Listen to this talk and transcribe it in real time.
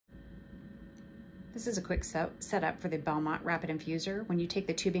This is a quick setup for the Belmont Rapid Infuser. When you take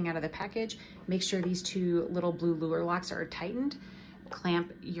the tubing out of the package, make sure these two little blue luer locks are tightened.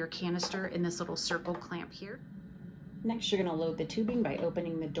 Clamp your canister in this little circle clamp here. Next, you're going to load the tubing by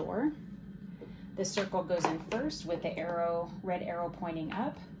opening the door. The circle goes in first with the arrow, red arrow pointing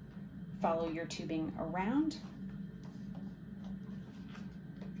up. Follow your tubing around.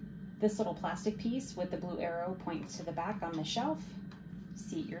 This little plastic piece with the blue arrow points to the back on the shelf.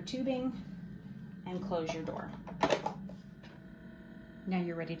 Seat your tubing and close your door. Now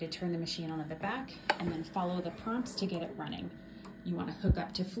you're ready to turn the machine onto the back and then follow the prompts to get it running. You want to hook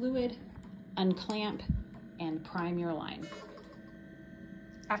up to fluid, unclamp, and prime your line.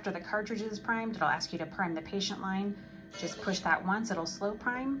 After the cartridge is primed, it'll ask you to prime the patient line. Just push that once, it'll slow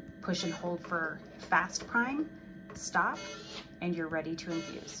prime, push and hold for fast prime, stop, and you're ready to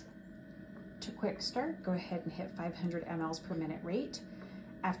infuse. To quick start, go ahead and hit 500 mLs per minute rate.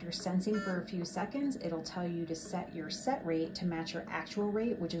 After sensing for a few seconds, it'll tell you to set your set rate to match your actual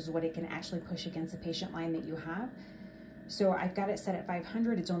rate, which is what it can actually push against the patient line that you have. So I've got it set at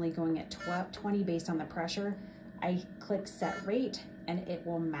 500, it's only going at 20 based on the pressure. I click set rate and it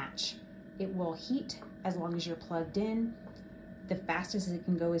will match. It will heat as long as you're plugged in. The fastest it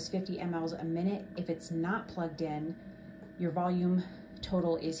can go is 50 mLs a minute. If it's not plugged in, your volume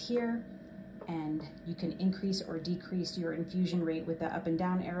total is here, and you can increase or decrease your infusion rate with the up and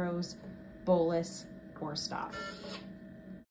down arrows, bolus, or stop.